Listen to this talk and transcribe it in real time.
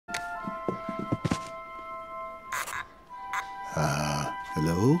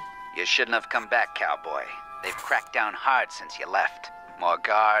Hello? You shouldn't have come back, cowboy. They've cracked down hard since you left. More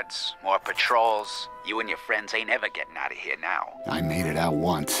guards, more patrols. You and your friends ain't ever getting out of here now. I made it out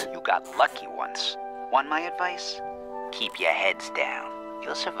once. You got lucky once. Want my advice? Keep your heads down.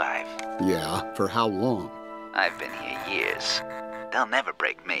 You'll survive. Yeah, for how long? I've been here years. They'll never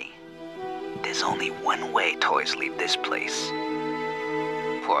break me. There's only one way toys leave this place.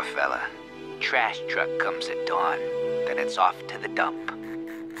 Poor fella. Trash truck comes at dawn, then it's off to the dump.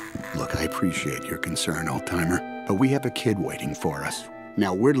 Look, I appreciate your concern, old-timer, but we have a kid waiting for us.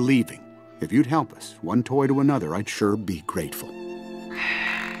 Now we're leaving. If you'd help us, one toy to another, I'd sure be grateful.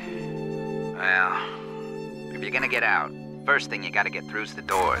 Well, if you're gonna get out, first thing you gotta get through's the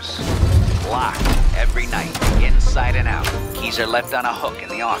doors. Locked every night, inside and out. Keys are left on a hook in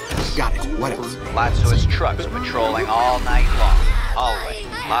the office. Got it. What else? Lots of his trucks patrolling all night long. Hallway,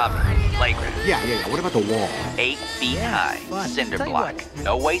 lobby, playground. Yeah. What about the wall? 8 feet high, cinder block.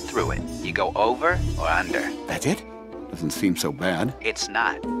 No way through it. You go over or under. That's it? Doesn't seem so bad. It's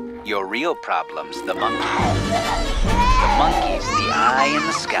not. Your real problem's the monkey. The monkey's the eye in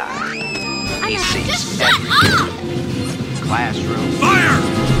the sky. He sees everything. Classroom. Fire!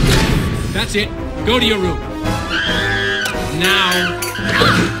 That's it. Go to your room. Now.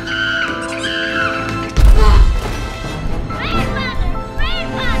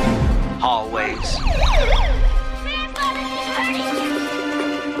 Hallways.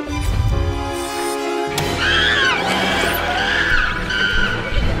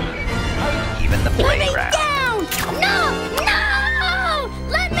 Even the playground. No!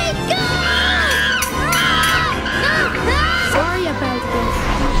 Let me go! Sorry about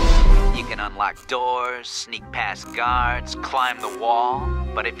this. You can unlock doors, sneak past guards, climb the wall,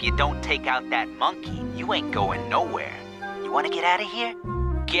 but if you don't take out that monkey, you ain't going nowhere. You want to get out of here?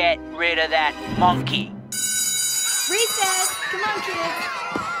 Get rid of that monkey. Recess! Come on, kids.